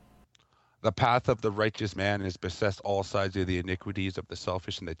The path of the righteous man is beset all sides of the iniquities of the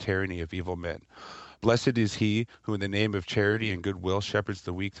selfish and the tyranny of evil men. Blessed is he who in the name of charity and goodwill shepherds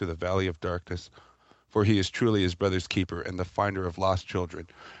the weak through the valley of darkness. For he is truly his brother's keeper and the finder of lost children.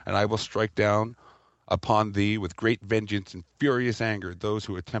 And I will strike down upon thee with great vengeance and furious anger those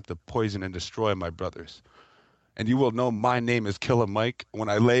who attempt to poison and destroy my brothers. And you will know my name is Killa Mike when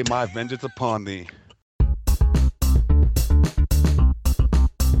I lay my vengeance upon thee.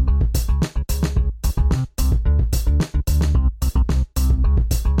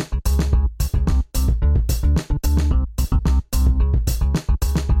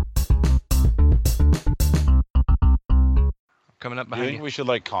 Coming up You behind think you. we should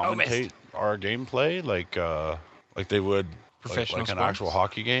like Oh, missed. commentate our gameplay like they would Professional like an sports? actual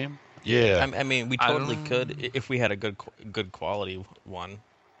hockey game? Yeah. I mean, we I totally don't- could if we had a good quality one,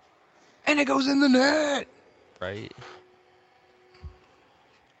 And it goes in the net. right?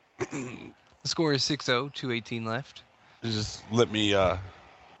 The score is 6-0, 2:18 left. Just let me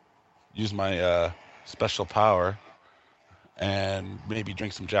use my special power and maybe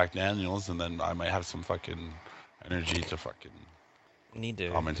drink some Jack Daniels, and then I might have some fucking energy to fucking. Need to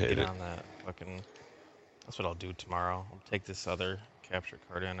Commentate get it. on that fucking. That's what I'll do tomorrow. I'll take this other capture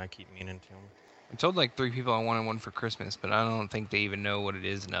card in. I keep meaning to. I told like 3 people I wanted one for Christmas, but I don't think they even know what it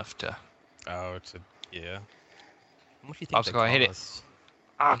is enough to. Oh, it's a yeah. How much do you think Popsicle, I hit it. cost?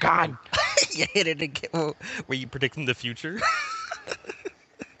 Oh God! You hit it again. Oh, were you predicting the future?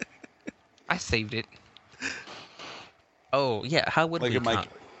 I saved it. Oh yeah. How would Like we? it might-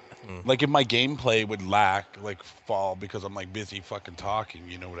 Like if my gameplay would fall because I'm like busy fucking talking,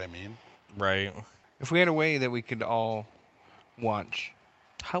 you know what I mean? Right. If we had a way that we could all watch,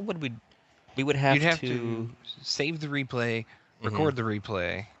 How would we? We would have you'd have to. to save the replay, record the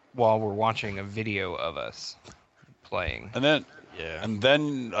replay while we're watching a video of us playing. And then Yeah.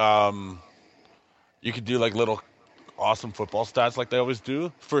 you could do like little awesome football stats like they always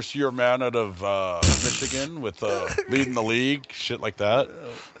do. First year man out of Michigan with leading the league, shit like that.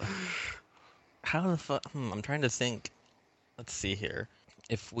 How the fuck? I'm trying to think. Let's see here.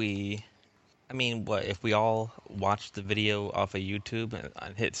 If we, I mean, what if we all watch the video off of YouTube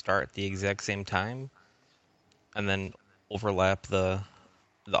and hit start at the exact same time, and then overlap the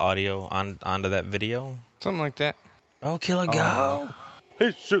audio onto that video? Something like that. Oh, Killa, go!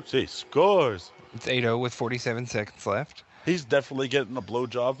 He shoots, he scores. It's 8-0 with 47 seconds left. He's definitely getting a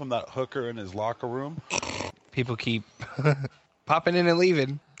blowjob from that hooker in his locker room. People keep popping in and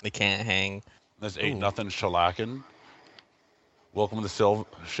leaving. They can't hang. There's 8-0 shellacking. Welcome to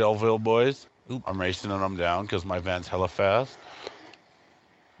Shellville, boys. Oop. I'm racing them down because my van's hella fast.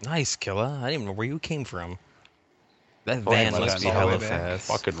 Nice, Killa. I didn't even know where you came from. That Oh, van my must van's be all the hella way back. fast.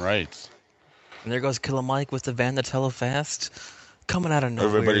 Fucking rights. And there goes Killa Mike with the van that's hella fast, coming out of nowhere.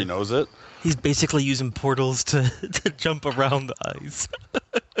 Everybody knows it. He's basically using portals to jump around the ice.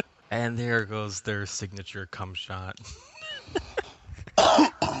 And there goes their signature cum shot.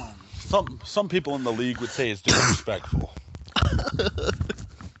 Some people in the league would say it's disrespectful.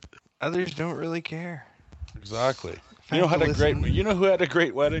 Others don't really care. Exactly. I You know, have to listen. you know who had a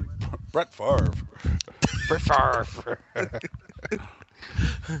great wedding? Brett Favre. Brett Favre.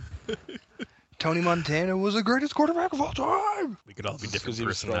 Tony Montana was the greatest quarterback of all time. We could all be Just 'cause different he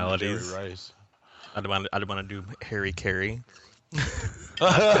was throwing Jerry personalities. Rice. I'd want to do Harry Carey. Right?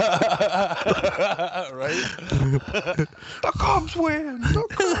 The Cubs win. The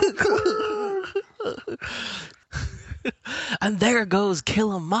Cubs win. And there goes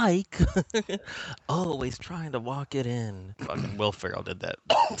Killa Mike. Always trying to walk it in. Fucking Will Ferrell did that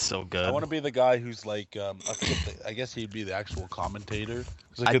so good. I want to be the guy who's like, I guess he'd be the actual commentator.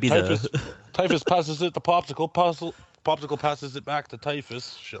 He's like, I'd be Typhus passes it to Popsicle, Popsicle passes it back to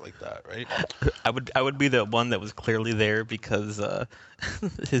Typhus, shit like that, right? I would be the one that was clearly there because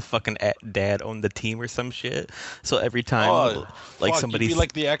his fucking dad owned the team or some shit. So every time like somebody you'd be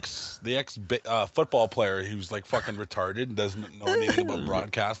like the ex football player who's like fucking retarded and doesn't know anything about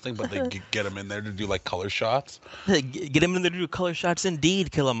broadcasting, but they get him in there to do like color shots. get him in there to do color shots.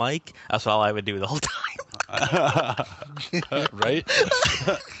 Indeed, Killa Mike. That's all I would do the whole time. Right?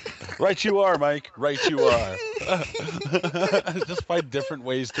 Right you are, Mike. Right you are. Just find different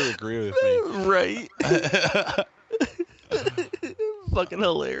ways to agree with me. Right. Fucking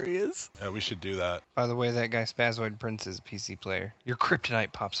hilarious. Yeah, we should do that. By the way, that guy Spazoid Prince is a PC player. You're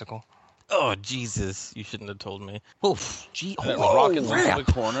kryptonite, Popsicle. Oh Jesus! You shouldn't have told me. Oof. Gee. And Oh, rockets crap. into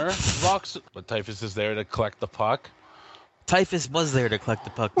the corner. But Typhus is there to collect the puck. Typhus was there to collect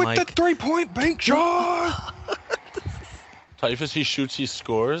the puck, With Mike. the 3-point bank shot! Typhus, he shoots, he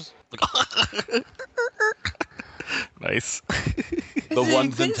scores. Nice. The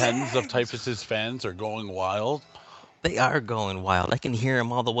ones and tens of Typhus's fans are going wild. They are going wild. I can hear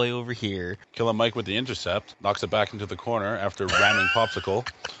them all the way over here. Killa Mike with the intercept. Knocks it back into the corner after ramming Popsicle.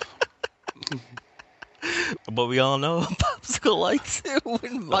 But we all know Popsicle likes it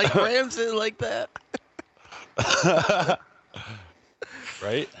when Mike rams it like that.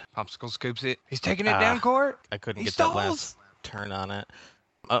 Right? Popsicle scoops it. He's taking it down court. I couldn't He get stalls. that last turn on it.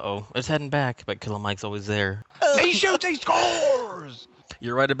 Uh-oh. It's heading back, but Killa Mike's always there. He shoots, he scores!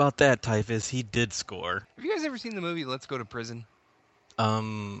 You're right about that, Typhus. He did score. Have you guys ever seen the movie Let's Go to Prison?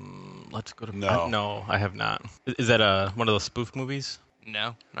 Let's go to... No. No, I have not. Is that one of those spoof movies?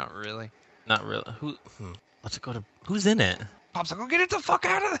 No, not really. Not really. Let's go to... Who's in it? Popsicle, get it the fuck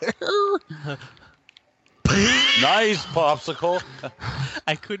out of there! Nice, Popsicle.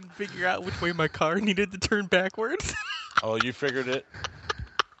 I couldn't figure out which way my car needed to turn backwards. Oh, you figured it.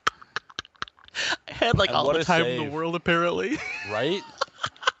 I had like And all what the a time in save. the world, apparently. Right?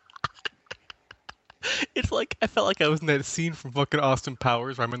 It's like, I felt like I was in that scene from fucking Austin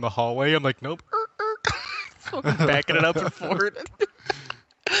Powers where I'm in the hallway. I'm like, nope. Fucking backing it up and forward.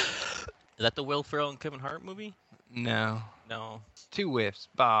 Is that the Will Ferrell and Kevin Hart movie? No. No. 2 whiffs.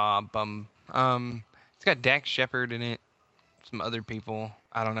 It's got Dax Shepard in it. Some other people.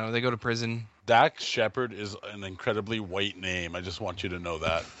 I don't know. They go to prison. Dax Shepard is an incredibly white name. I just want you to know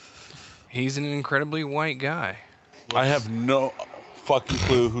that. He's an incredibly white guy. I have no fucking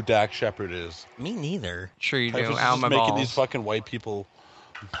clue who Dax Shepard is. Me neither. Sure you Typhus do. is Ow, just my making balls. these fucking white people.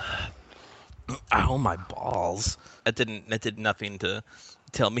 Ow, my balls. That did nothing to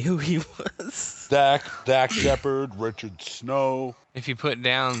tell me who he was. Dax Shepard, Richard Snow. If you put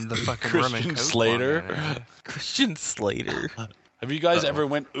down the fucking rum and Christian coke Slater. on it, Christian Slater. Have you guys ever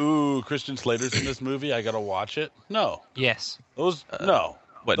went, ooh, Christian Slater's in this movie, I gotta watch it? No. Yes. No.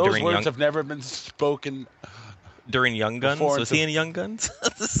 What, Those during words Young- have never been spoken. During Young Guns? Before Was he in Young Guns?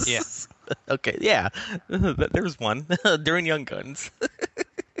 Yeah. Okay, yeah. There's one. During Young Guns.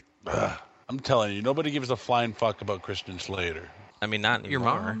 I'm telling you, nobody gives a flying fuck about Christian Slater. I mean, not Your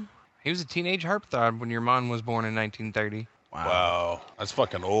anymore. mom? He was a teenage heartthrob when your mom was born in 1930. Wow. That's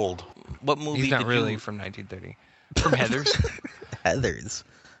fucking old. What movie He's not did really you... from 1930. From Heather's. Heathers.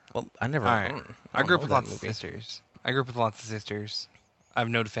 Well, I never... All right. I grew up know with that lots of movie. sisters. I have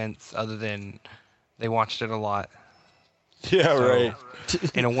no defense other than they watched it a lot Yeah, So- right.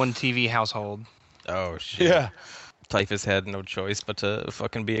 in a one TV household. Oh, shit. Yeah. Typhus had no choice but to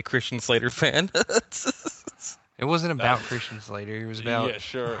fucking be a Christian Slater fan. It wasn't about Christian Slater. It was about Yeah,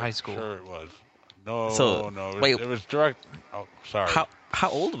 sure. high school. Sure it was. No, So, no. wait. It was direct. Oh, sorry. How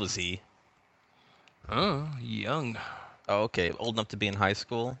old was he? Oh, young. Oh, okay. Old enough to be in high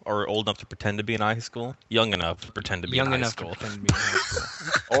school? Or old enough to pretend to be in high school? Young enough to pretend to be Young in high enough school. to pretend to be in high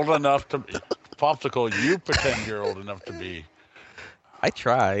school. Old enough to... Popsicle, you pretend you're old enough to be. I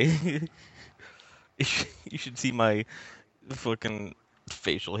try. You should see my fucking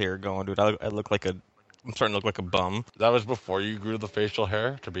facial hair going, dude. I look like a... I'm starting to look like a bum. That was before you grew the facial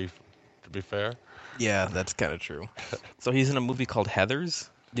hair, to be fair. Yeah, that's kind of true. So he's in a movie called Heathers?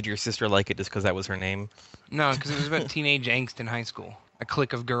 Did your sister like it just because that was her name? No, because it was about teenage angst in high school. A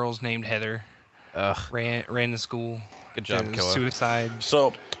clique of girls named Heather Ugh. ran the school. Good job, to Killa. Suicide.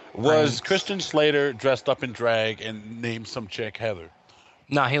 So, was Pranks. Christian Slater dressed up in drag and named some chick Heather?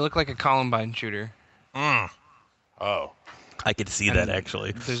 Nah, he looked like a Columbine shooter. Oh. I could see And that,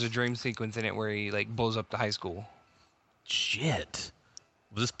 actually. There's a dream sequence in it where he like blows up the high school. Shit.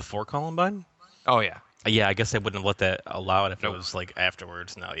 Was this before Columbine? Oh yeah. Yeah, I guess I wouldn't have allow it if Nope. it was like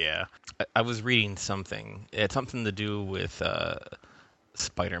afterwards. No, yeah. I was reading something. It had something to do with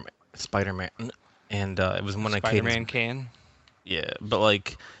Spider-Man, and it was one of Spider-Man Caden's. can. Yeah, but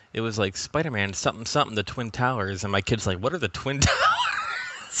like it was like Spider-Man something the Twin Towers, and my kid's like, "What are the Twin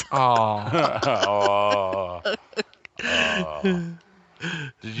Towers?" Oh, Oh. Oh.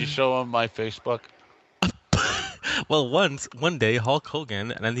 Did you show him my Facebook? Well, one day Hulk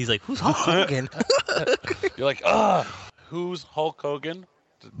Hogan, and then he's like, "Who's Hulk Hogan?" You're like, who's Hulk Hogan?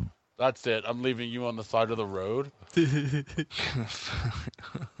 That's it. I'm leaving you on the side of the road.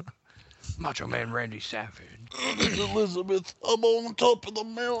 Macho Man Randy Savage. Elizabeth, I'm on top of the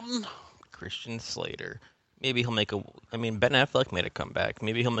mountain. Christian Slater. Maybe he'll make a. I mean, Ben Affleck made a comeback.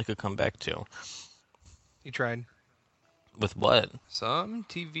 Maybe he'll make a comeback too. He tried With what? some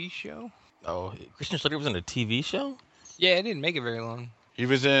TV show. Oh, Christian Slater was in a TV show? Yeah, it didn't make it very long. He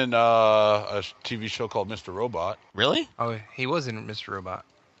was in a TV show called Mr. Robot. Really? Oh, he was in Mr. Robot.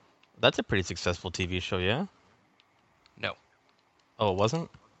 That's a pretty successful TV show, yeah? No. Oh, it wasn't?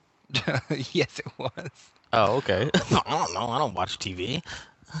 Yes, it was. Oh, okay. I don't know. I don't watch TV.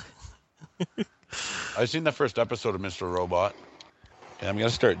 I've seen the first episode of Mr. Robot. Okay, I'm gonna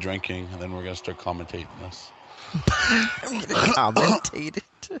start drinking, and then we're gonna start commentating this. I'm gonna commentate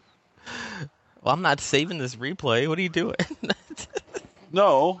it. Well, I'm not saving this replay. What are you doing?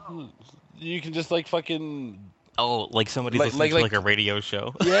 No, you can just like fucking. Oh, like somebody's Like- listening like- to like a radio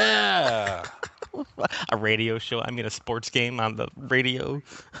show. Yeah. A radio show. I mean, a sports game on the radio.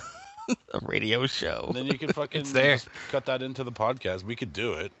 A radio show. And then you can fucking It's there. just cut that into the podcast. We could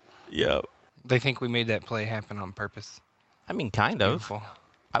do it. Yep. They think we made that play happen on purpose. I mean, kind of. Beautiful.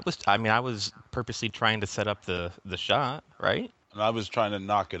 I was purposely trying to set up the shot, right? And I was trying to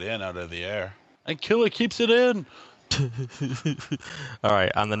knock it in out of the air. And Killa keeps it in. All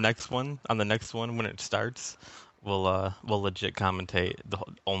right, on the next one when it starts, we'll legit commentate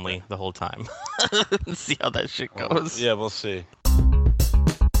the whole time. See how that shit goes. Yeah, we'll see.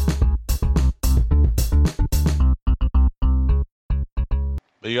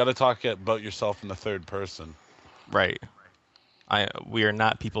 But you got to talk about yourself in the third person. Right. We are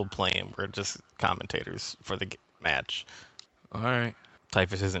not people playing. We're just commentators for the match. All right.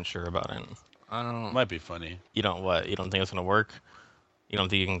 Typhus isn't sure about it. I don't. Might be funny. You don't what? You don't think it's gonna work? You don't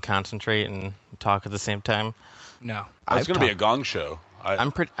think you can concentrate and talk at the same time? No. It's going to be a gong show.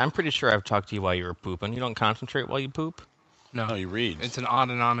 I'm pretty sure I've talked to you while you were pooping. You don't concentrate while you poop? No. No, he reads. It's an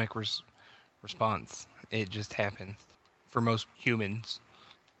autonomic response. It just happens for most humans.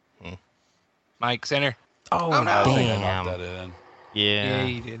 Mike, center. Oh, I think I damn. knocked that in. Yeah, Yeah.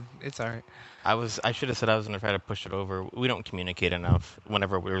 you did. It's all right. I should have said I was going to try to push it over. We don't communicate enough.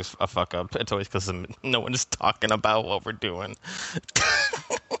 Whenever there's a fuck up, it's always because no one's talking about what we're doing.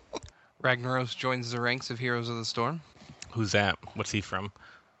 Ragnaros joins the ranks of Heroes of the Storm. Who's that? What's he from?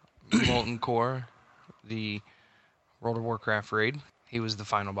 Molten Core, the World of Warcraft raid. He was the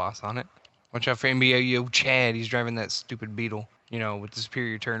final boss on it. Watch out for NBA Chad. He's driving that stupid beetle. You know, with the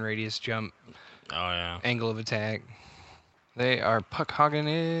superior turn radius, jump, Oh yeah. angle of attack. They are puck hogging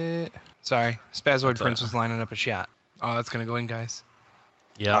it. Sorry, Spazoid What's Prince that? was lining up a shot. Oh, that's gonna go in, guys.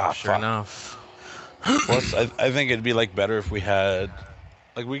 Yeah, sure fuck. enough. Plus, I think it'd be like better if we had,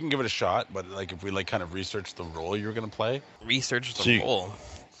 like, we can give it a shot, but like if we like kind of research the role you're gonna play, Research the So you- role.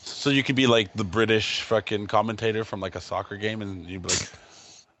 so you could be like the British fucking commentator from like a soccer game, and you'd be like,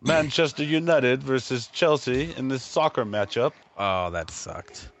 Manchester United versus Chelsea in this soccer matchup. Oh, that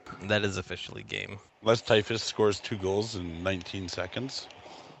sucked. That is officially game. Les Typhus scores 2 goals in 19 seconds.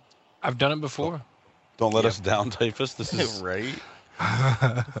 I've done it before. Don't let us down, Typhus. This is right?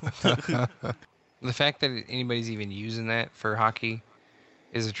 The fact that anybody's even using that for hockey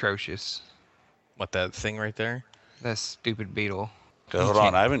is atrocious. What, that thing right there? That stupid beetle. Okay, hold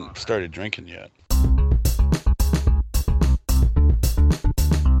on. I haven't started drinking yet.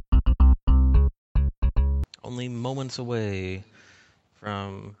 Only moments away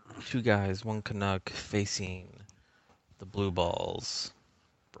from two guys, one Canuck facing the Blue Balls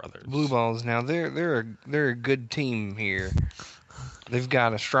brothers. Blue Balls. Now they're a good team here. They've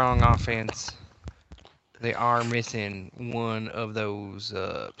got a strong offense. They are missing one of those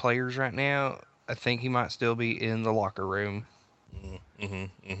players right now. I think he might still be in the locker room.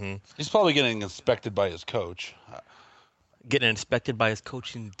 He's probably getting inspected by his coach. Getting inspected by his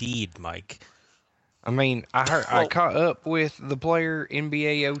coach, indeed, Mike. I mean, I caught up with the player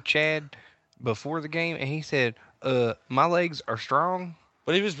NBAO Chad before the game, and he said, my legs are strong.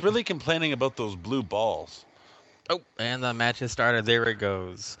 But he was really complaining about those blue balls. Oh, and the match has started. There it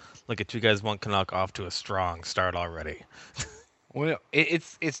goes. Look at two guys, one Canuck off to a strong start already. Well,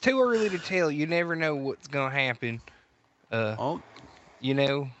 it's too early to tell. You never know what's gonna happen. Oh, You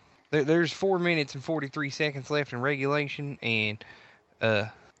know, there's 4 minutes and 43 seconds left in regulation, and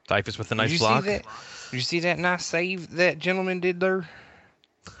Typhus with a did nice you block. see that? Did you see that nice save that gentleman did there?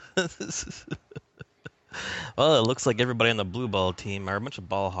 Well, it looks like everybody on the blue ball team are a bunch of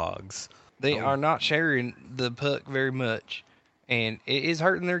ball hogs. They are not sharing the puck very much, and it is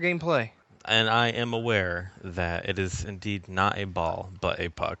hurting their gameplay. And I am aware that it is indeed not a ball, but a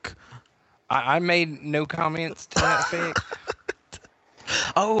puck. I made no comments to that effect.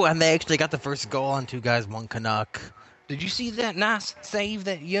 Oh, and they actually got the first goal on two guys, one Canuck. Did you see that nice save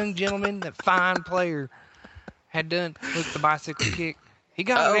that young gentleman, that fine player, had done? Look, the bicycle kick. He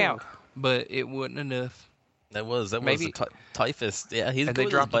got it Oh. out, but it wasn't enough. That was Maybe- the Typhus. Yeah, he's Had good they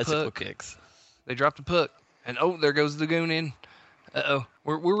with dropped the bicycle puck? kicks. They dropped the puck, and oh, there goes the goon in. Uh-oh.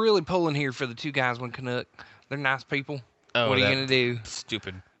 We're really pulling here for the two guys, one Canuck. They're nice people. Oh, what are you that going to do?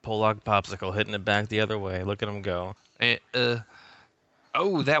 Stupid Pollock popsicle hitting it back the other way. Look at him go.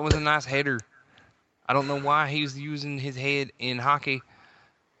 Oh, that was a nice header. I don't know why he was using his head in hockey.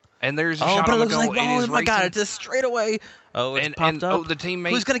 And there's a Oh, shot but it on the looks goal. like, oh my God, it's just straight away. Oh, it's popped up. Oh, the teammate.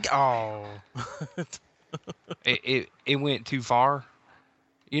 Who's going to get, oh. It went too far.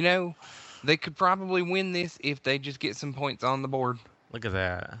 You know, they could probably win this if they just get some points on the board. Look at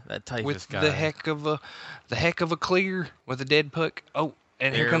that typhus With guy. the heck of a clear with a dead puck. Oh,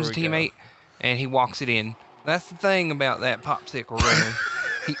 and here comes the teammate, and he walks it in. That's the thing about that popsicle runner.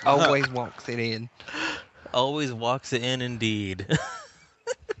 He always walks it in. Always walks it in, indeed.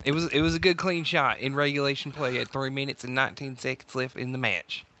 It was a good clean shot in regulation play at 3 minutes and 19 seconds left in the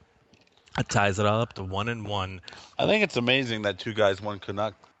match. That ties it all up to 1-1. I think it's amazing that 2 guys, 1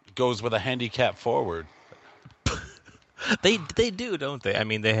 Canuck goes with a handicap forward. They do, don't they? I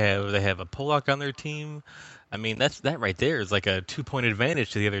mean, they have a Pollock on their team. I mean, that right there is like a 2-point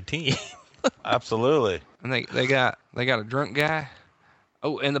advantage to the other team. Absolutely. And they got a drunk guy.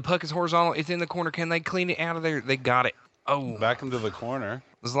 Oh, and the puck is horizontal. It's in the corner. Can they clean it out of there? They got it. Oh, Back into the corner.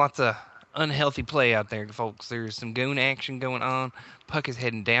 there's lots of unhealthy play out there, folks. There's some goon action going on. Puck is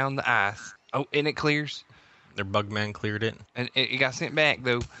heading down the ice. Oh, and it clears. Their bug man cleared it. And it got sent back,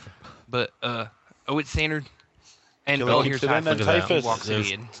 though. But, it's centered. And, Killa here's keeps it in, Typhus. and Typhus He walks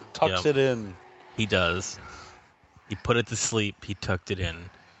it in. tucks it in. He does. He put it to sleep. He tucked it in.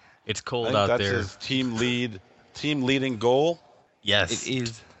 It's I cold think out that's there. his team leading goal. Yes. It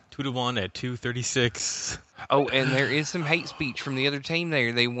is. 2-1 at 2:36. Oh, and there is some hate speech from the other team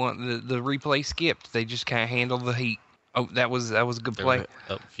there. They want the replay skipped. They just kind of handled the heat. Oh, that was a good There play. were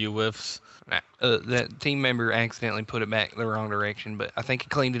a few whiffs. That team member accidentally put it back the wrong direction, but I think he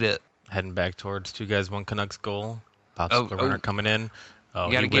cleaned it up. Heading back towards 2 guys, 1 Canucks goal. Popsicle runner coming in. Oh,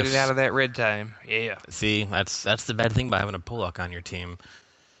 You got to he get whiffs. it out of that red time. Yeah. See, that's the bad thing by having a Pollock on your team.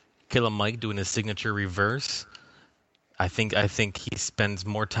 Killa Mike doing his signature reverse. I think he spends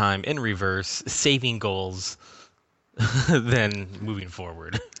more time in reverse saving goals than moving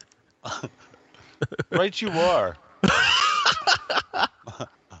forward. Right you are.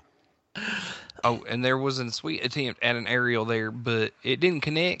 Oh, and there was a sweet attempt at an aerial there, but it didn't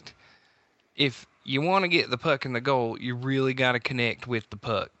connect. If you want to get the puck in the goal, you really got to connect with the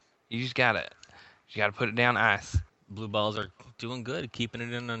puck. You got to put it down ice. Blue Balls are doing good, keeping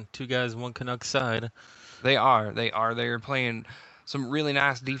it in on 2 guys, 1 Canuck side. They are. They're playing some really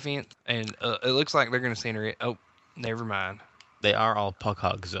nice defense, and it looks like they're going to center it. Oh, never mind. They are all puck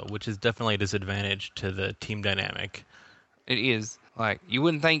hogs, though, which is definitely a disadvantage to the team dynamic. It is. Like, you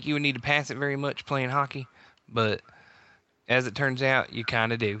wouldn't think you would need to pass it very much playing hockey, but as it turns out, you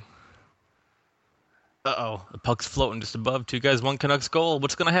kind of do. Uh-oh. The puck's floating just above 2 guys, 1 Canucks goal.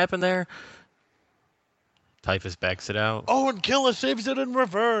 What's going to happen there? Typhus backs it out. Oh, and Killa saves it in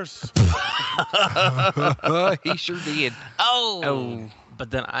reverse. He sure did. Oh.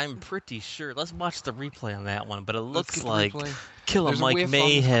 But then I'm pretty sure. Let's watch the replay on that one. But it looks like Killa Mike whiff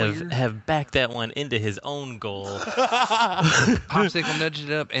may on the clear. have backed that one into his own goal. Popsicle nudged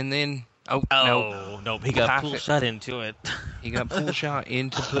it up, and then Nope. He got pull shot into it. He got pull shot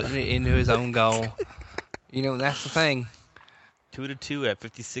into putting it into his own goal. You know, that's the thing. 2-2 at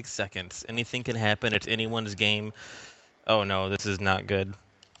 56 seconds. Anything can happen. It's anyone's game. Oh no, this is not good.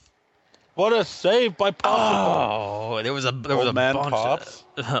 What a save by Popsicle. Oh, there was a Old man bunch Pops.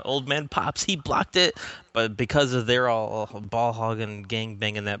 of old man Pops. He blocked it, but because of their all ball hogging, gang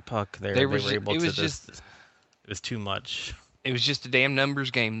banging that puck, they were able to just. It was too much. It was just a damn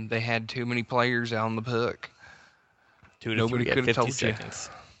numbers game. They had too many players on the puck. 2-3 Nobody at could 50 have told you. seconds.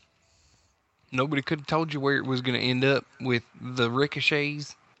 Nobody could have told you where it was going to end up with the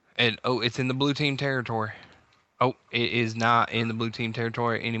ricochets. And, it's in the blue team territory. Oh, it is not in the blue team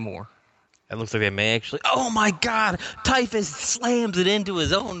territory anymore. It looks like they may actually. Oh my God! Typhus slams it into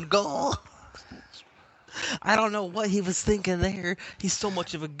his own goal. I don't know what he was thinking there. He's so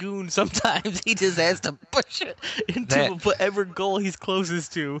much of a goon. Sometimes he just has to push it into whatever goal he's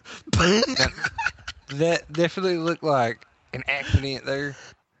closest to. That definitely looked like an accident there.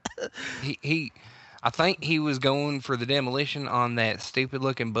 I think he was going for the demolition on that stupid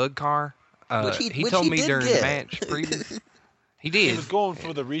looking bug car. He told me during the match previous. He did. He was going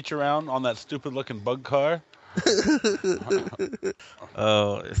for the reach around on that stupid looking bug car.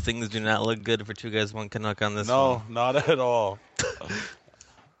 Oh, things do not look good for 2 guys, 1 Canuck on this one. No, not at all.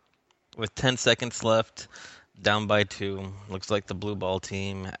 With 10 seconds left, down by 2. Looks like the blue ball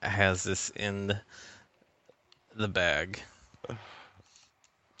team has this in the bag.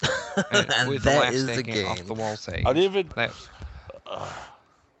 And with that the last is the second game. off the wall save. I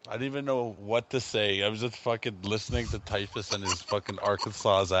didn't even know what to say. I was just fucking listening to Typhus and his fucking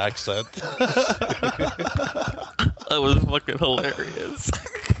Arkansas accent. That was fucking hilarious.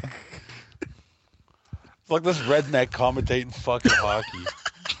 It's like this redneck commentating fucking hockey.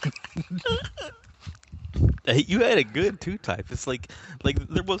 Hey, you had it good too, Type. It's like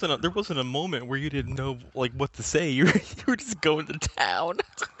there wasn't a moment where you didn't know like what to say. You were just going to town.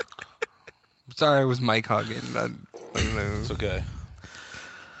 Sorry, it was Mike hogging. I don't know. It's okay.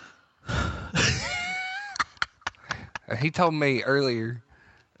 He told me earlier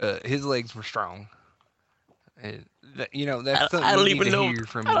his legs were strong. And that's something I don't you need even to know. hear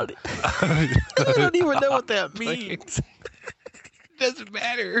from I you. don't even know what that means. Doesn't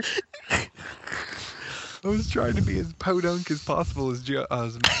matter. I was trying to be as podunk as possible as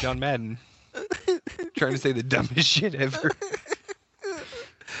John Madden. Trying to say the dumbest shit ever.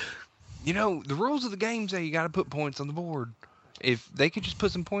 The rules of the game say you got to put points on the board. If they could just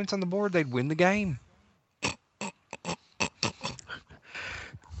put some points on the board, they'd win the game.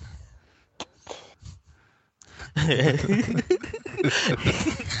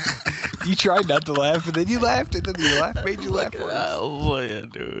 You tried not to laugh, but then you laughed, and then your laugh made you laugh worse. Oh yeah,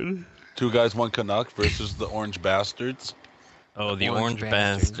 dude. 2 guys, 1 Canuck versus the Orange Bastards. Oh, the Orange Orange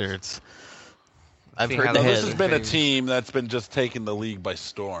Bastards. Bastards. I've See heard how they Now, that this had. has been a fares. team that's been just taking the league by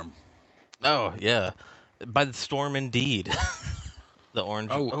storm. Oh yeah, by the storm indeed. The orange.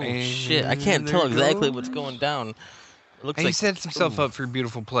 Oh, Oh, and shit! I can't tell there exactly goes. what's going down. It looks And he like set himself ooh. up for a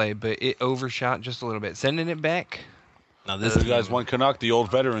beautiful play, but it overshot just a little bit. Sending it back. Now this 2 team, guys, 1 Canuck, the old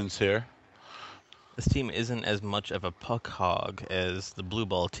veterans here. this team isn't as much of a puck hog as the blue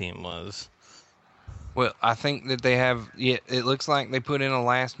ball team was. Well, I think that they have. Yeah, it looks like they put in a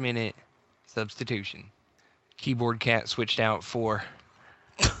last-minute substitution. Keyboard Cat switched out for.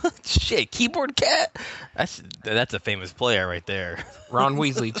 Shit, keyboard cat. That's a famous player right there. Ron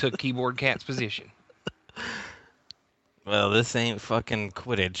Weasley took Keyboard Cat's position. Well, this ain't fucking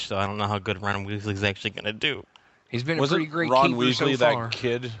Quidditch, so I don't know how good Ron Weasley's actually gonna do. He's been a Was pretty it great Ron keeper Weasley, so far. that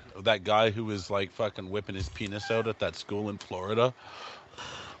kid, that guy who was like fucking whipping his penis out at that school in Florida?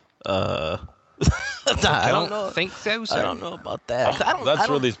 I I don't know. think so, sir. I don't know about that. That's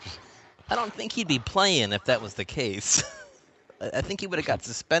really. I don't think he'd be playing if that was the case. I think he would have got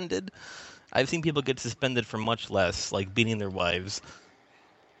suspended. I've seen people get suspended for much less, like beating their wives.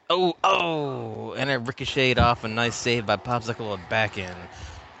 Oh, and it ricocheted off a nice save by Popsicle and back in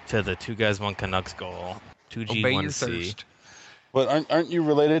to the 2 guys, 1 Canucks goal. 2G, Obey your 1C. thirst. But aren't you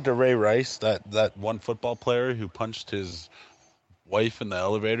related to Ray Rice, that one football player who punched his wife in the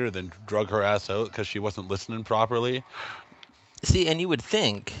elevator, then drug her ass out because she wasn't listening properly? See, and you would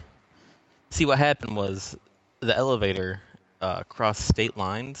think. See, what happened was the elevator crossed state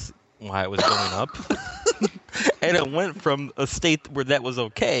lines while it was going up. And it went from a state where that was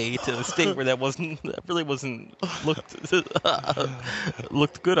okay to a state where that really wasn't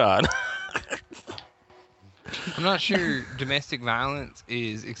looked good on. I'm not sure domestic violence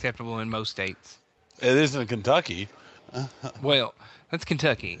is acceptable in most states. It is in Kentucky. Well, that's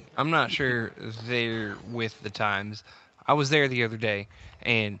Kentucky. I'm not sure they're with the times. I was there the other day,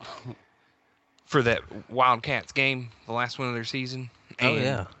 and for that Wildcats game, the last one of their season. Oh And,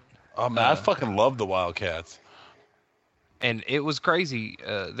 yeah. Oh man, I fucking love the Wildcats. And it was crazy.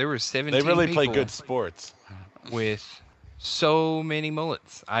 There were 17 They really play people good sports. with so many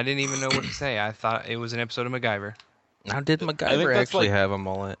mullets. I didn't even know what to say. I thought it was an episode of MacGyver. Now, did think MacGyver that's actually like- have a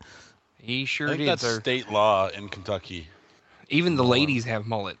mullet? He I sure think did, that's sir. state law in Kentucky. Even the ladies have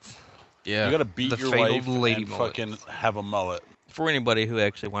mullets. Yeah. You gotta beat The your fabled wife lady and mullet. fucking have a mullet. For anybody who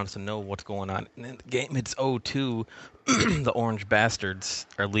actually wants to know what's going on in the game, it's 0-2. The Orange Bastards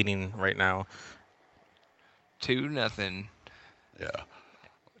are leading right now. 2-0. Yeah.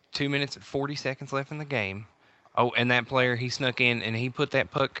 2 minutes and 40 seconds left in the game. Oh, and that player, he snuck in and he put that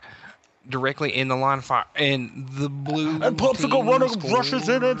puck directly in the line of fire. And the blue And Popsicle team rushes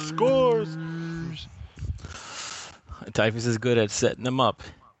in and scores. Typhus is good at setting them up,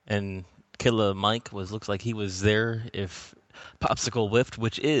 and Killa Mike looks like he was there if Popsicle whiffed,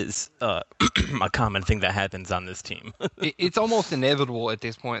 which is a common thing that happens on this team. It's almost inevitable at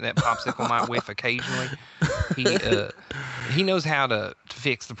this point that Popsicle might whiff occasionally. He knows how to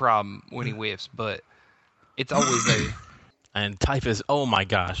fix the problem when he whiffs, but it's always there. And Typhus, oh my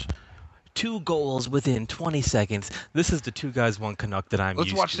gosh, 2 goals within 20 seconds. This is the 2 guys, 1 Canuck that I'm Let's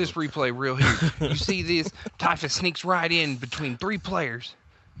used watch to. this replay real here. You see this? Typhus sneaks right in between 3 players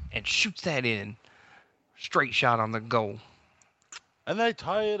and shoots that in. Straight shot on the goal. And they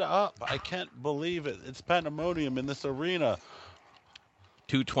tie it up. I can't believe it. It's pandemonium in this arena.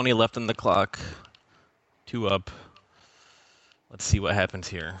 2:20 left on the clock. 2 up. Let's see what happens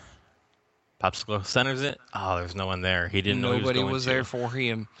here. Popsicle centers it. Oh, there's no one there. He didn't know he was Nobody going was to. there for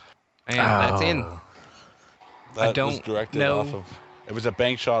him. And that's in. Oh. That was don't directed know. off of. It was a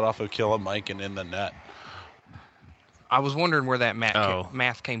bank shot off of Killa Mike and in the net. I was wondering where that Oh.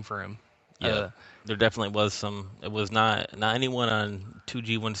 math came from. Yeah, there definitely was some. It was not anyone on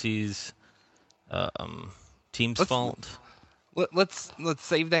 2G1C's team's Let's fault. let's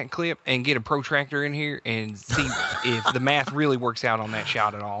save that clip and get a protractor in here and see if the math really works out on that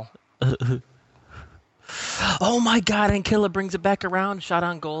shot at all. Oh my God! And Killa brings it back around. Shot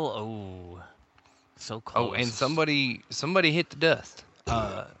on goal. Oh, so close. Oh, and somebody hit the dust.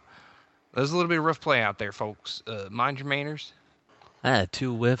 There's a little bit of rough play out there, folks. Mind your manners.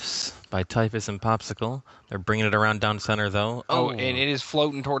 2 whiffs by Typhus and Popsicle. They're bringing it around down center though. Oh, and it is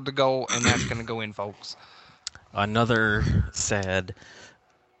floating toward the goal, and that's going to go in, folks. Another sad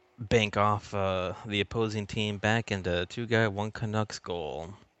bank off the opposing team back into 2-guy 1 Canucks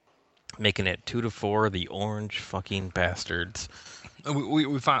goal, making it 2-4. The orange fucking bastards. We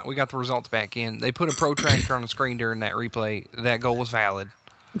got the results back in. They put a protractor on the screen during that replay. That goal was valid.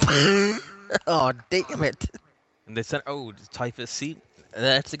 Oh, damn it. And they said, Typhus, see,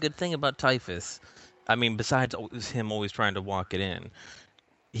 that's a good thing about Typhus. I mean, besides him always trying to walk it in,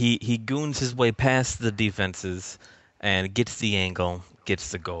 he goons his way past the defenses and gets the angle,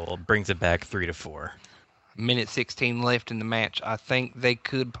 gets the goal, brings it back 3-4. Minute 16 left in the match. I think they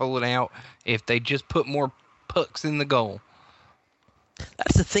could pull it out if they just put more pucks in the goal.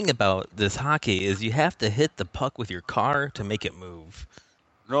 That's the thing about this hockey is you have to hit the puck with your car to make it move.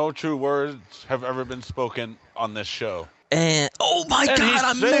 No true words have ever been spoken on this show. And oh my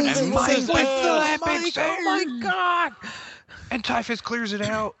God, amazing! Oh my God! And Typhus clears it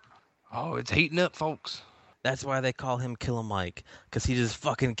out. Oh, it's heating up, folks. That's why they call him Killa Mike, because he just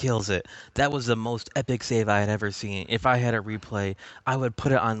fucking kills it. That was the most epic save I had ever seen. If I had a replay, I would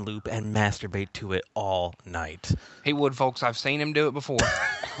put it on loop and masturbate to it all night. He would, folks. I've seen him do it before.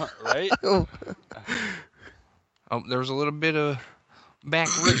 Right? Oh, there was a little bit of back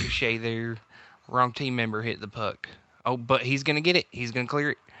ricochet there. Wrong team member hit the puck. Oh, but he's going to get it. He's going to clear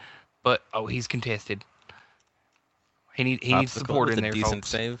it. But, he's contested. He needs support in there, decent folks.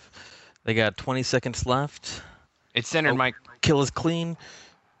 Save. They got 20 seconds left. It's centered, Mike. Kill is clean.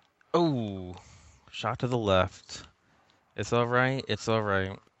 Oh, shot to the left. It's all right. It's all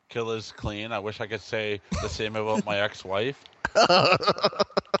right. Killa's clean. I wish I could say the same about my ex-wife.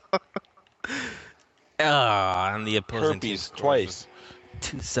 And the opposing team Herpes twice.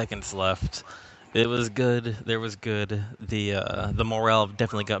 2 seconds left. It was good. There was good. The morale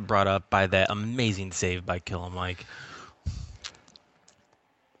definitely got brought up by that amazing save by Killa Mike.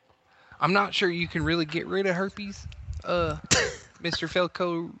 I'm not sure you can really get rid of herpes, Mr.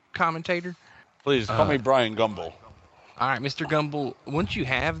 Felco commentator. Please, call me Brian Gumble. All right, Mr. Gumble, once you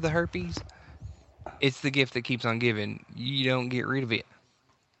have the herpes, it's the gift that keeps on giving. You don't get rid of it.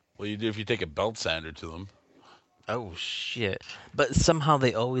 Well, you do if you take a belt sander to them. Oh, shit. But somehow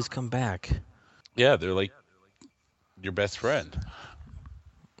they always come back. Yeah, they're like your best friend.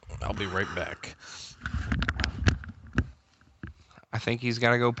 I'll be right back. I think he's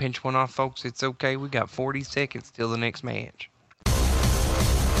got to go pinch one off, folks. It's okay. We got 40 seconds till the next match.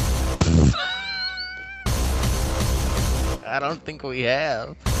 I don't think we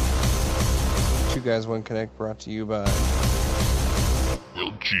have. 2 Guys 1 Connect brought to you by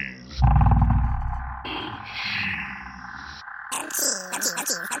Grilled cheese.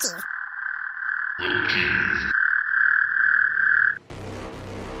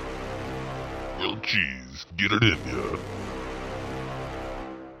 Grilled cheese. Get it in ya.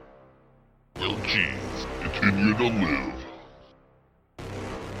 Grilled cheese. Continue to live.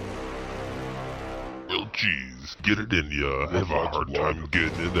 Grilled cheese. Get it in ya. Have a hard time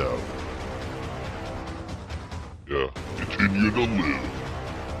getting it out. Yeah. Continue to live.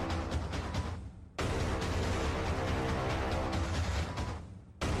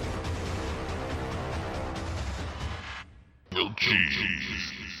 Grilled cheese.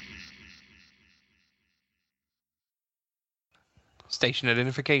 Station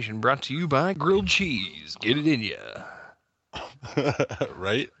Identification brought to you by Grilled Cheese. Get it in ya.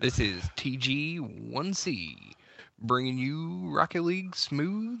 Right? This is TG1C, bringing you Rocket League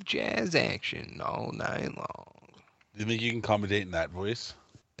smooth jazz action all night long. Do you think you can accommodate in that voice?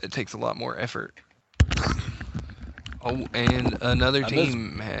 It takes a lot more effort. Oh, and another And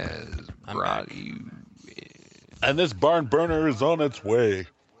team has I'm brought back. you... And this barn burner is on its way.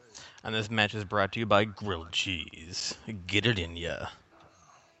 And this match is brought to you by Grilled Cheese. Get it in ya.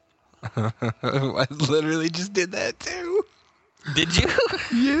 I literally just did that too. Did you?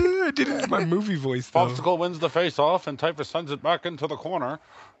 Yeah, I did it in my movie voice though. Popsicle wins the face-off, and Typhus sends it back into the corner.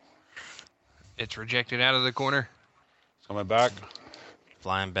 It's rejected out of the corner. It's coming back.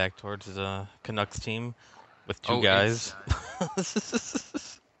 Flying back towards the Canucks team with 2 Oh, guys.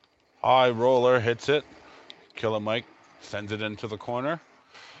 High roller hits it. Killa Mike Sends it into the corner.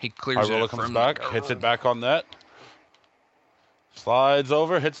 He clears High it roller up comes from back, the hits it back on net. Slides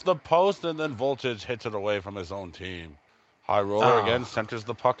over, hits the post, and then Voltage hits it away from his own team. High roller again, centers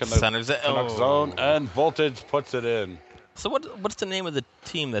the puck in the Centers it. Canucks zone, and Voltage puts it in. So what's the name of the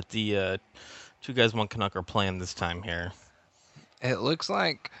team that the Two Guys One Canuck are playing this time here? It looks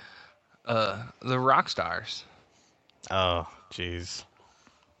like the Rock Stars. Oh, jeez.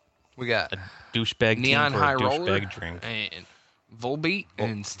 We got A douchebag Neon team for High a Roller douchebag drink. and Volbeat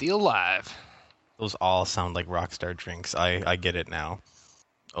and Steel Live. Those all sound like Rockstar drinks. I get it now.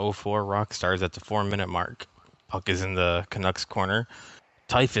 0-4 Rockstars at the 4-minute mark. Puck is in the Canucks corner.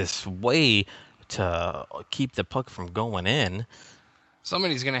 Typhus way to keep the puck from going in.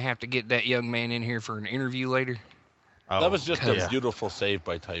 Somebody's going to have to get that young man in here for an interview later. Oh, That was just a yeah. beautiful save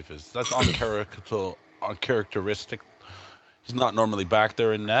by Typhus. That's uncharacteristic. He's not normally back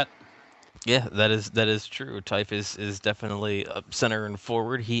there in net. Yeah, that is true. Typhus is definitely a center and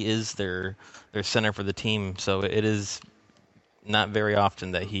forward. He is their center for the team, so it is not very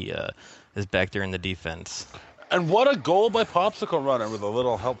often that he is back there in the defense. And what a goal by Popsicle Runner with a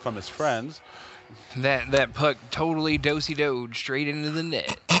little help from his friends. That puck totally dosey-doed straight into the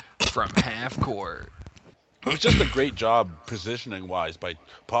net from half court. It was just a great job positioning-wise by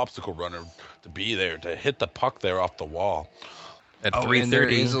Popsicle Runner to be there, to hit the puck there off the wall. At Oh, and there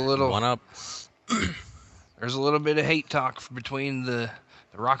is a 3:30, little- one up. There's a little bit of hate talk between the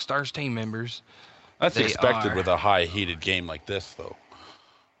Rockstars team members That's They expected are. with a high heated game like this, though.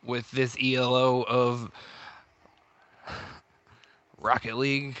 with this ELO of Rocket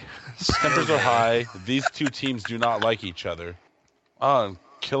League. Tempers are high. These two teams do not like each other.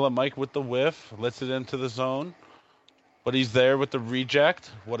 Killa Mike with the whiff, lets it into the zone. But he's there with the reject.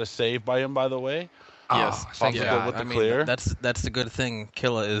 What a save by him, by the way. Yes, thank Popsicle God. with the I mean, clear. that's the good thing.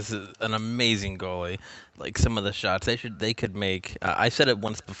 Killa is an amazing goalie. Like some of the shots they could make. I said it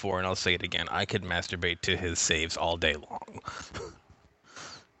once before, and I'll say it again. I could masturbate to his saves all day long.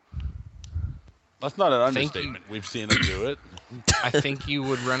 That's not an Thank you. understatement. We've seen him do it. I think you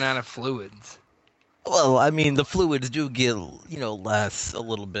would run out of fluids. Well, I mean, the fluids do get less a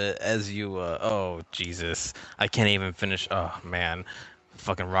little bit as you. Oh Jesus, I can't even finish. Oh man,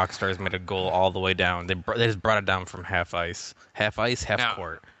 fucking Rockstars made a goal all the way down. They just brought it down from half ice, half Now,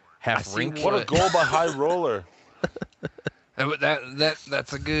 court, I half see rink. What a goal by High Roller.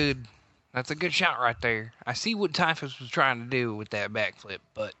 That's a good shot right there. I see what Typhus was trying to do with that backflip,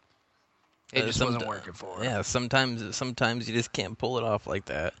 but it just wasn't working for him. Yeah, sometimes you just can't pull it off like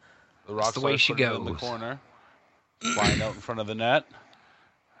that. The That's the way Rockstars she put it in the goes. corner. Flying out in front of the net.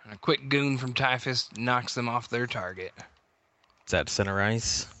 And a quick goon from Typhus knocks them off their target. Is that center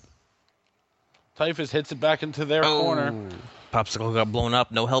ice? Typhus hits it back into their corner. Popsicle got blown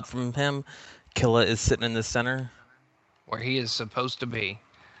up. No help from him. Killa is sitting in the center. Where he is supposed to be.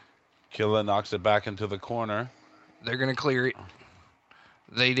 Killa knocks it back into the corner. They're going to clear it.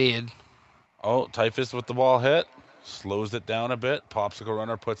 They did. Oh, Typhus with the ball hit. Slows it down a bit. Popsicle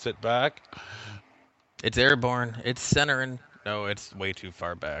Runner puts it back. It's airborne. It's centering. No, it's way too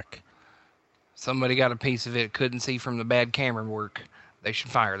far back. Somebody got a piece of it, couldn't see from the bad camera work. They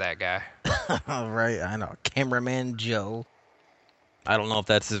should fire that guy. All right, I know. Cameraman Joe. I don't know if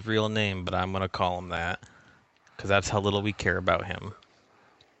that's his real name, but I'm going to call him that. Because that's how little we care about him.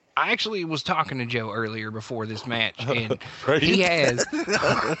 I actually was talking to Joe earlier before this match, and Right? he has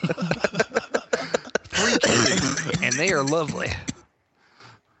 3 kids, and they are lovely.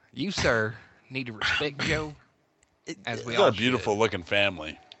 You, sir, need to respect Joe, as we He's all got a beautiful should. looking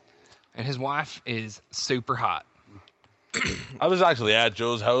family. And his wife is super hot. I was actually at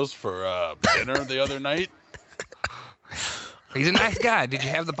Joe's house for dinner the other night. He's a nice guy. Did you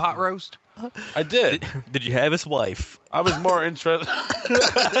have the pot roast? I did. Did you have his wife? I was more interested.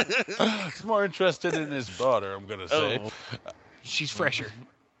 more interested in his daughter. I'm gonna say. Oh. She's fresher.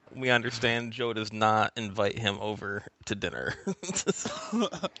 We understand Joe does not invite him over to dinner.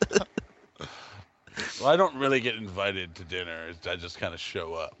 Well, I don't really get invited to dinner. I just kind of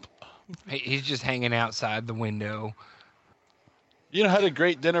show up. He's just hanging outside the window. You know, had a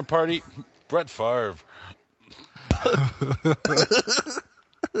great dinner party. Brett Favre.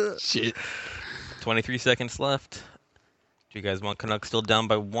 Shit. 23 seconds left. Do you guys want Canucks still down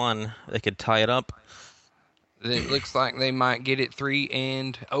by 1? They could tie it up. It looks like they might get it 3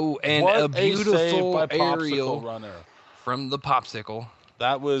 and What a save beautiful by Popsicle aerial Runner. from the popsicle.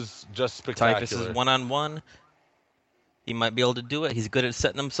 That was just spectacular. Typhus is 1-on-1. He might be able to do it. He's good at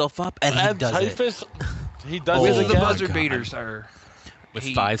setting himself up, and he And does it. Typhus, he does Oh, it With the again. buzzer God. beater, sir. With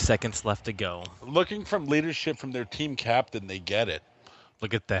He- 5 seconds left to go. Looking from leadership from their team captain, they get it.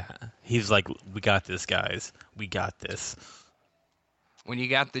 Look at that. He's like, we got this, guys. We got this. When you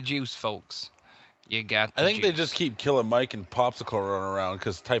got the juice, folks, you got the I think they juice. just keep Killa Mike and Popsicle running around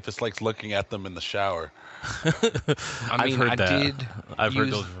because Typhus likes looking at them in the shower. I heard that. did I've heard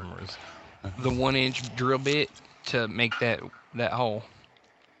use those rumors. the 1-inch drill bit to make that hole.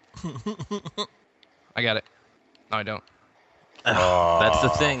 I got it. No, I don't. That's the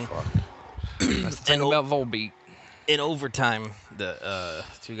thing. That's the thing about Volbeat. In overtime, the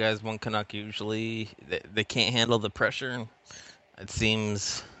 2 guys, 1 Canuck usually they can't handle the pressure. It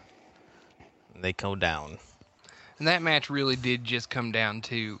seems they go down. And that match really did just come down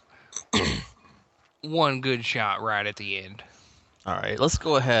to one good shot right at the end. All right, let's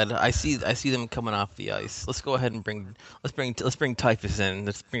go ahead. I see them coming off the ice. Let's go ahead and bring Typhus in.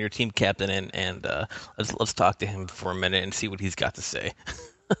 Let's bring your team captain in, and let's talk to him for a minute and see what he's got to say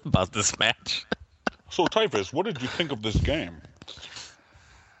about this match. So, Typhus, what did you think of this game?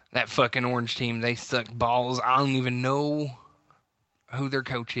 That fucking Orange team, they suck balls. I don't even know who their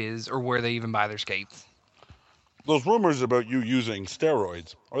coach is or where they even buy their skates. Those rumors about you using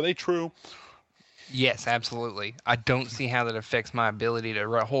steroids, are they true? Yes, absolutely. I don't see how that affects my ability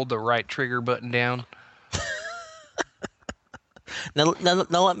to hold the right trigger button down. Now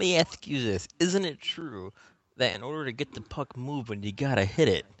let me ask you this. Isn't it true that in order to get the puck moving, you gotta hit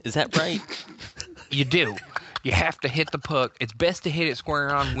it? Is that right? You do. You have to hit the puck. It's best to hit it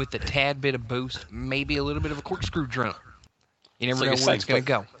square on with a tad bit of boost, maybe a little bit of a corkscrew jump. You never know where it's going to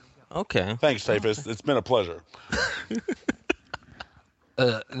go. Okay. Thanks, Typhus. It's been a pleasure.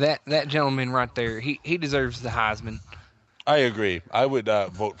 That gentleman right there, he deserves the Heisman. I agree. I would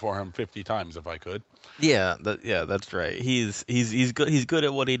vote for him 50 times if I could. Yeah, that's right. He's good. He's good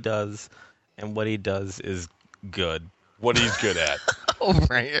at what he does, and what he does is good. What he's good at. Oh,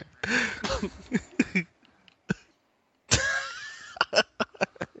 right.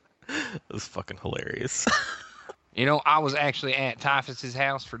 That was fucking hilarious. You know, I was actually at Typhus's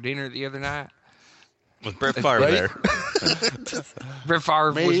house for dinner the other night. With Brett Favre there. Brett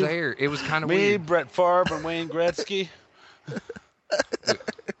Favre was there. It was kind of weird. Brett Favre, and Wayne Gretzky.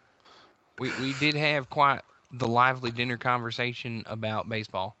 We did have quite the lively dinner conversation about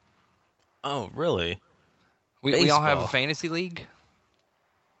baseball. Oh, really? We all have a Baseball. fantasy league,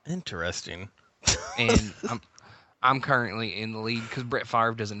 Interesting. and I'm currently in the lead because Brett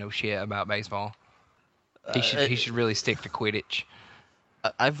Favre doesn't know shit about baseball. He should really stick to Quidditch.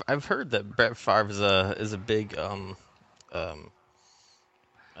 I've heard that Brett Favre is a big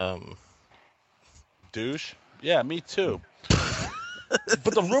Douche? Yeah, me too.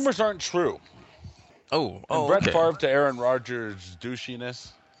 But the rumors aren't true. Oh, And Brett okay. Favre to Aaron Rodgers'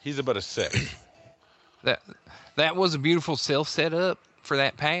 douchiness, he's about a 6. That was a beautiful self setup for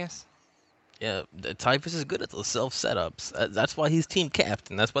that pass. Yeah, the Typhus is good at those self setups. That's why he's team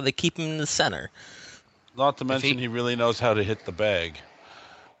captain. That's why they keep him in the center. Not to mention he really knows how to hit the bag.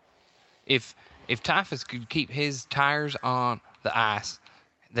 If Typhus could keep his tires on the ice,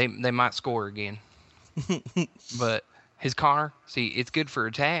 they might score again. But his car, see, it's good for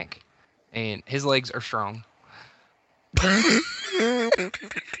attack, and his legs are strong.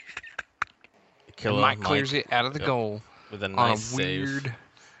 And Mike clears it out of the goal with a on nice a weird, save.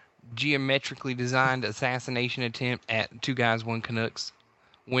 geometrically designed assassination attempt at 2 guys, 1 Canucks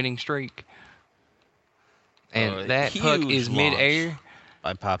winning streak. And that puck Huge is launch mid-air,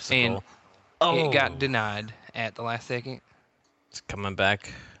 by Popsicle. and it got denied at the last second. It's coming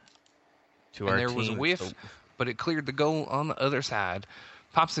back to our And there team. was a whiff, but it cleared the goal on the other side.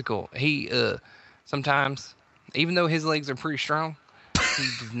 Popsicle, he sometimes, even though his legs are pretty strong, he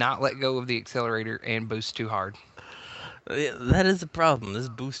does not let go of the accelerator and boost too hard. That is the problem. This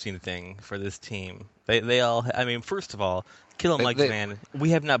boosting thing for this team. They all. I mean, first of all, Killa Mike's van.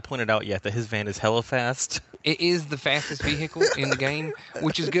 We have not pointed out yet that his van is hella fast. It is the fastest vehicle in the game,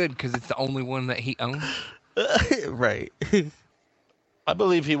 which is good because it's the only one that he owns. Right. I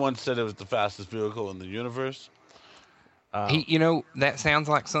believe he once said it was the fastest vehicle in the universe. That sounds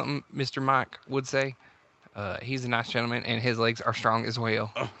like something Mr. Mike would say. He's a nice gentleman, and his legs are strong as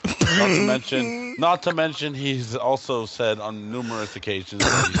well. Not to mention, he's also said on numerous occasions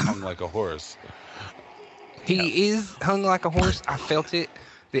that he's hung like a horse. He is hung like a horse. I felt it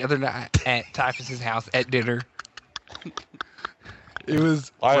the other night at Typhus's house at dinner. It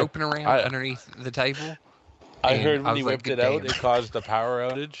was roping around underneath the table. I heard when he like, whipped it out, it caused a power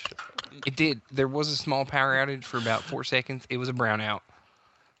outage. It did. There was a small power outage for about 4 seconds. It was a brownout,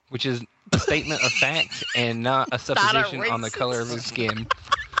 which is a statement of fact and not a supposition on the color of his skin.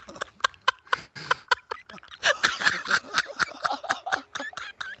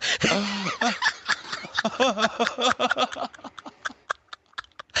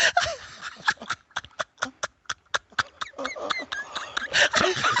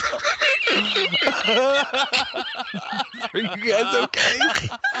 Are you guys okay?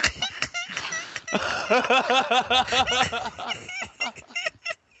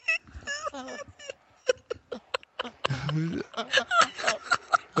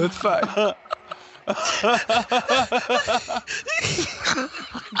 That's fine.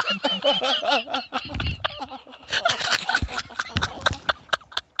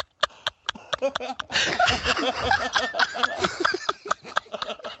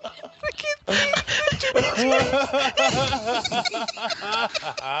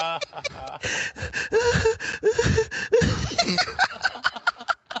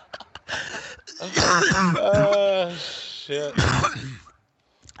 Shit.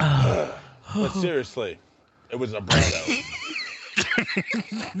 But seriously, it was a brown out.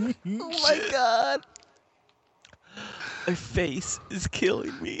 Oh my god. My face is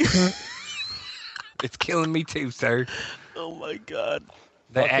killing me. It's killing me too, sir. Oh my god.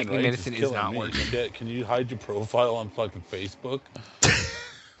 The Fucking acne rage medicine is killing not me. working. Shit, can you hide your profile on fucking Facebook?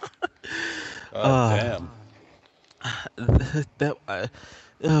 Damn.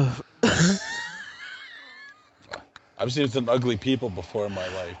 I've seen some ugly people before in my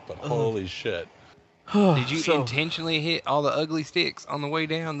life, but holy shit. Did you intentionally hit all the ugly sticks on the way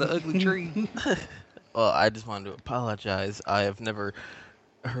down the ugly tree? Well, I just wanted to apologize. I have never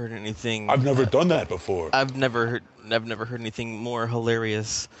heard anything. I've never done that before. I've never heard anything more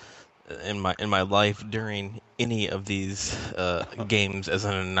hilarious in my life during any of these games as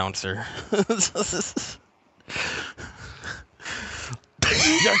an announcer.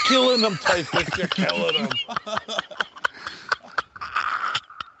 You're killing them, Typhus. You're killing them.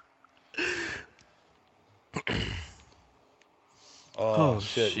 Oh,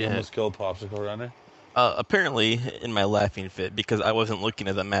 shit. You almost killed Popsicle Runner? Apparently, in my laughing fit, because I wasn't looking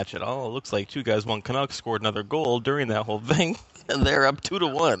at the match at all, it looks like 2 guys, 1 Canucks scored another goal during that whole thing, and they're up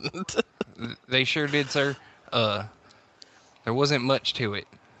 2-1. They sure did, sir. There wasn't much to it.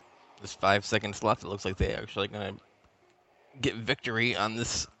 There's 5 seconds left. It looks like they actually gonna get victory on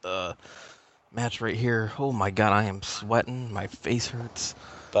this match right here. Oh my god, I am sweating. My face hurts.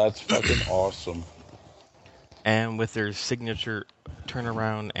 That's fucking awesome. And with their signature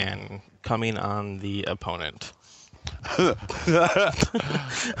turnaround and coming on the opponent. I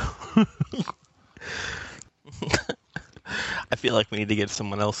feel like we need to get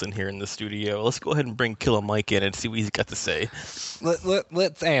someone else in here in the studio. Let's go ahead and bring Killa Mike in and see what he's got to say.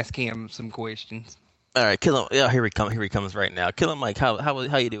 Let's ask him some questions. All right, Killa. Yeah, here he comes right now. Killa Mike, how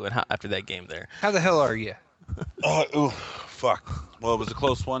you doing after that game there? How the hell are you? Fuck. Well, it was a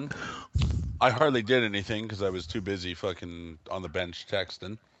close one. I hardly did anything because I was too busy fucking on the bench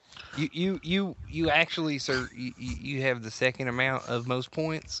texting. You actually, sir, you have the second amount of most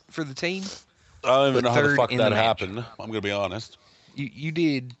points for the team. I don't even But know how the third fuck in that the match. happened. I'm gonna be honest. You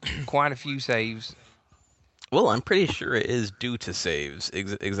did quite a few saves. Well, I'm pretty sure it is due to saves.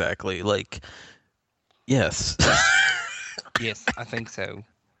 Exactly. Like, yes. Yes, I think so.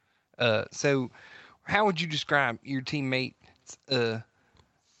 So how would you describe your teammates'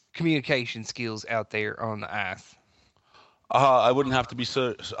 communication skills out there on the ice? I wouldn't have to be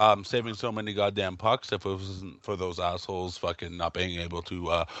saving so many goddamn pucks if it wasn't for those assholes fucking not being able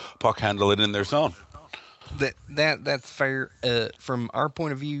to puck handle it in their zone. That's fair. From our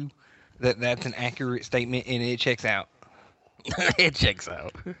point of view, that's an accurate statement, and it checks out. It checks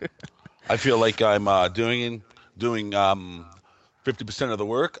out. I feel like I'm doing 50% of the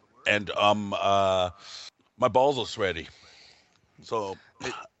work, and my balls are sweaty. So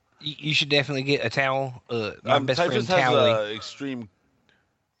You should definitely get a towel. My best Typhus friend has Towley. an extreme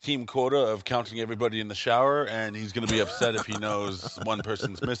team quota of counting everybody in the shower, and he's going to be upset if he knows one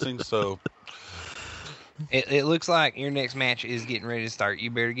person's missing. So It looks like your next match is getting ready to start.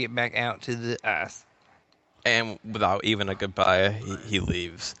 You better get back out to the ice. And without even a goodbye, he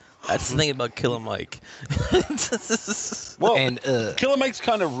leaves. That's the thing about Killa Mike. well, And Killer Mike's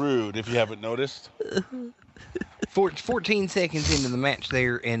kind of rude if you haven't noticed. 14 seconds into the match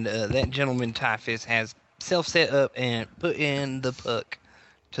there, and that gentleman Typhus has self-set up and put in the puck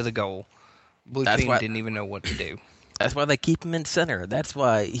to the goal. Blue That's team why- didn't even know what to do. That's why they keep him in center. That's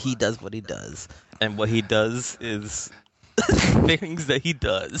why he does what he does. And what he does is things that he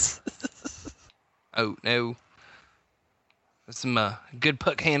does. Oh, no. There's some good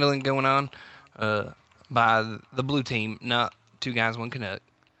puck handling going on by the blue team, not 2 guys, 1 Canuck.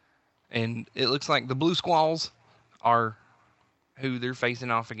 And it looks like the Blue Squalls are who they're facing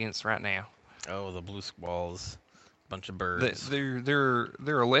off against right now. Oh, the Blue Squalls. Bunch of birds. They're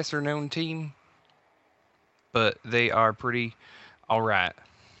a lesser known team, but they are pretty all right.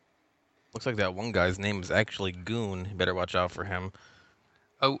 Looks like that one guy's name is actually Goon. You better watch out for him.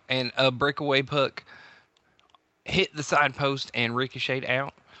 Oh, and a breakaway puck hit the side post and ricocheted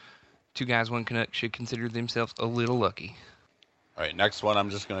out. 2 guys, 1 Canuck should consider themselves a little lucky. All right, next one, I'm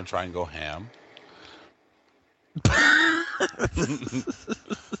just going to try and go ham.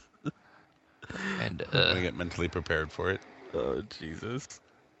 And I'm going to get mentally prepared for it. Oh, Jesus.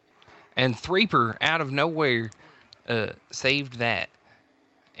 And Threeper, out of nowhere, saved that.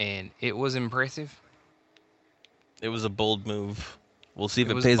 And it was impressive. It was a bold move. We'll see if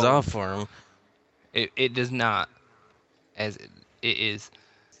It it was pays bold. off for him. It does not, as it is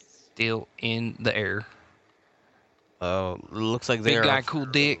still in the air. Looks like they're Big guy, cool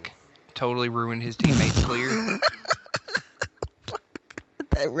dick, totally ruined his teammates' clear.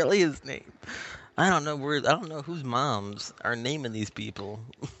 That really his name. I don't know whose moms are naming these people.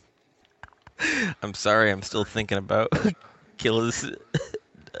 I'm sorry, I'm still thinking about Killa's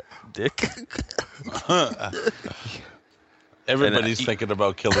dick. Everybody's thinking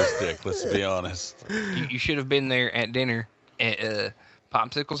about Killer's dick, let's be honest. You should have been there at dinner at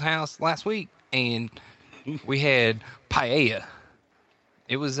Popsicle's house last week, and we had paella.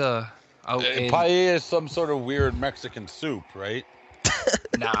 It was Paella is some sort of weird Mexican soup, right?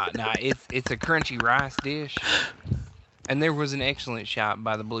 Nah, it's a crunchy rice dish. And there was an excellent shot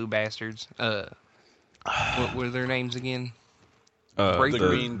by the Blue Bastards. What were their names again? The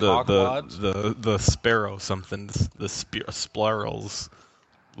green cockwads? The sparrow somethings, the splurals.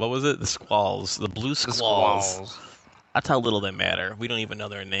 What was it? The squalls, the blue The squalls. Squalls. That's how little they matter. We don't even know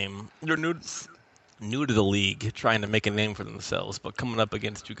their name. They're new to the league, trying to make a name for themselves. But coming up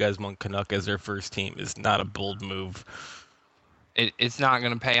against 2 guys, 1 Canuck as their first team is not a bold move. It's not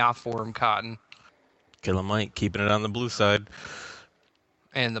going to pay off for him, Cotton. Killa Mike keeping it on the blue side.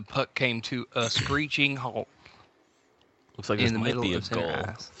 And the puck came to a screeching halt. Looks like In this the might middle be a of center goal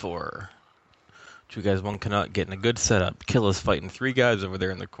ice. for 2 guys, 1 Canuck getting a good setup. Killa's fighting 3 guys over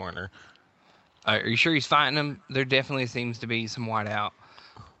there in the corner. Are you sure he's fighting them? There definitely seems to be some white out.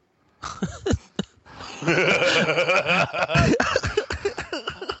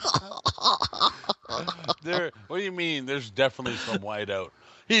 What do you mean? There's definitely some whiteout.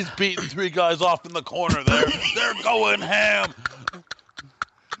 He's beating 3 guys off in the corner there. They're going ham.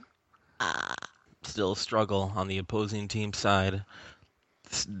 Still a struggle on the opposing team side.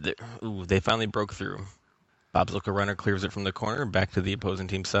 They finally broke through. Popsicle Runner clears it from the corner, back to the opposing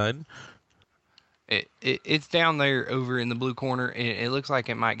team side. It's down there over in the blue corner, and it looks like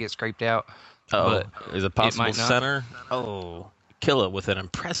it might get scraped out. Oh, there's a possible might not. center. Oh, Killa with an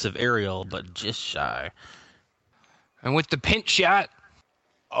impressive aerial, but just shy. And with the pinch shot,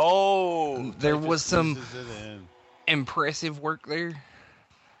 Oh, there that was just some squeezes it in. impressive work there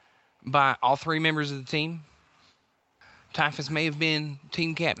by all 3 members of the team. Typhus may have been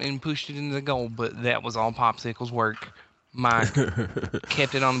team captain and pushed it into the goal, but that was all Popsicle's work. Mike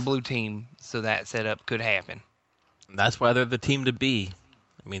kept it on the blue team so that setup could happen. That's why they're the team to be.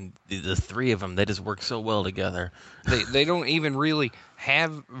 I mean, the 3 of them, they just work so well together. They don't even really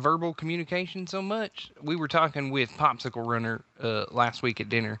have verbal communication so much. We were talking with Popsicle Runner last week at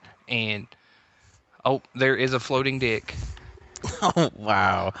dinner, and there is a floating dick. Oh,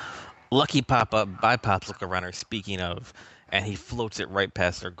 wow. Lucky pop-up by Popsicle Runner, speaking of, and he floats it right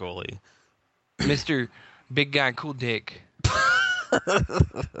past their goalie. Mr. Big Guy Cool Dick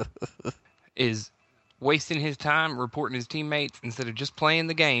is wasting his time reporting his teammates instead of just playing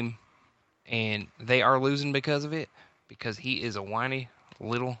the game, and they are losing because of it, because he is a whiny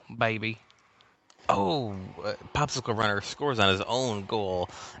little baby. Oh, Popsicle Runner scores on his own goal.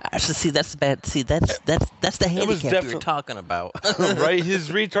 Actually, see, that's bad. See, that's the handicap we were talking about. Right, his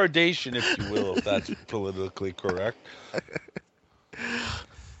retardation, if you will, if that's politically correct.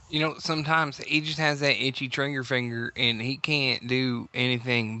 You know, sometimes he just has that itchy trigger finger, and he can't do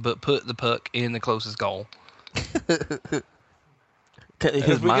anything but put the puck in the closest goal. If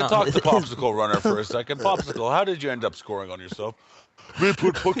we can talk to Popsicle Runner for a second. Popsicle, how did you end up scoring on yourself? We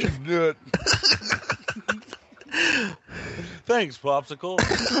put fucking net. Thanks, Popsicle.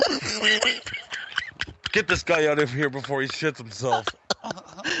 Get this guy out of here before he shits himself.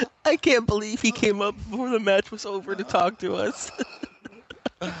 I can't believe he came up before the match was over to talk to us.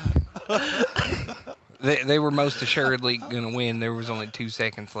 They were most assuredly going to win. There was only 2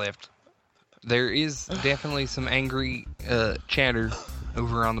 seconds left. There is definitely some angry chatter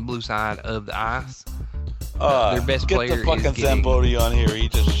over on the blue side of the ice. Their best player get the fucking is getting... Zamboni on here. He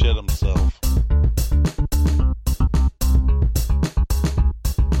just shit himself.